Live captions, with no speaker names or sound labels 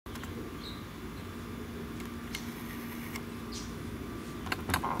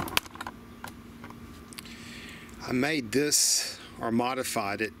I made this, or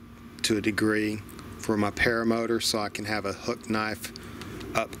modified it to a degree, for my paramotor so I can have a hook knife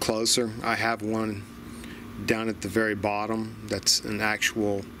up closer. I have one down at the very bottom that's an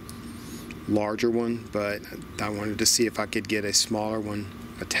actual larger one, but I wanted to see if I could get a smaller one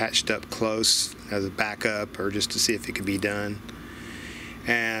attached up close as a backup, or just to see if it could be done.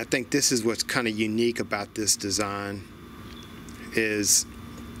 And I think this is what's kind of unique about this design, is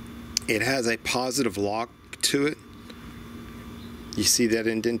it has a positive lock to it. You see that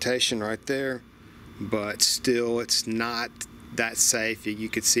indentation right there, but still it's not that safe. You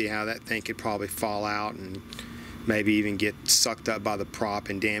could see how that thing could probably fall out and maybe even get sucked up by the prop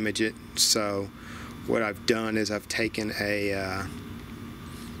and damage it. So what I've done is I've taken a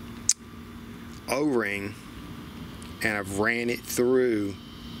O-ring and I've ran it through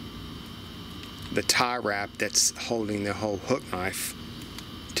the tie wrap that's holding the whole hook knife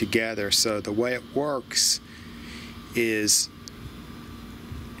together. So the way it works is,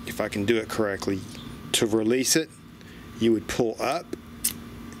 if I can do it correctly, to release it, you would pull up,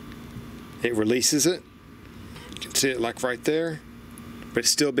 it releases it, you can see it like right there, but it's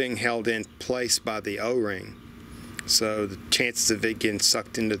still being held in place by the O-ring. So the chances of it getting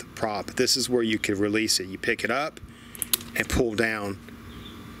sucked into the prop, this is where you could release it. You pick it up and pull down,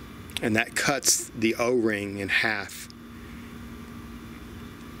 and that cuts the O-ring in half.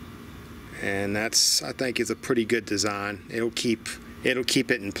 And that's, I think, is a pretty good design. It'll keep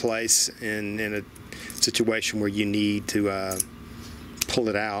it in place in a situation where you need to pull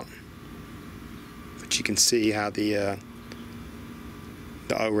it out. But you can see how the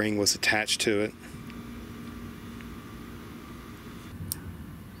O-ring was attached to it.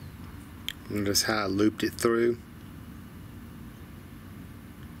 Notice how I looped it through.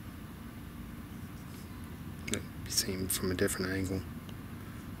 Seen from a different angle.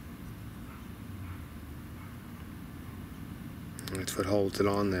 That's what holds it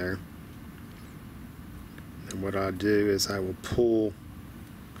on there. And what I'll do is I will pull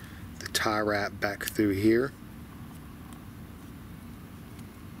the tie wrap back through here.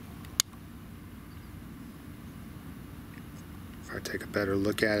 If I take a better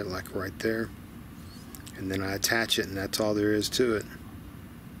look at it, like right there, and then I attach it, and that's all there is to it.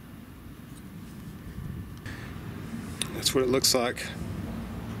 That's what it looks like.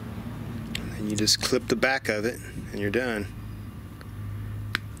 And you just clip the back of it and you're done.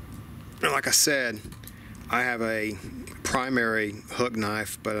 And like I said, I have a primary hook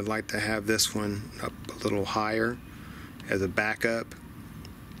knife, but I'd like to have this one up a little higher as a backup.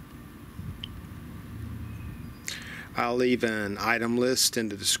 I'll leave an item list in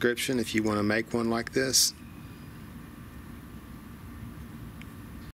the description if you want to make one like this.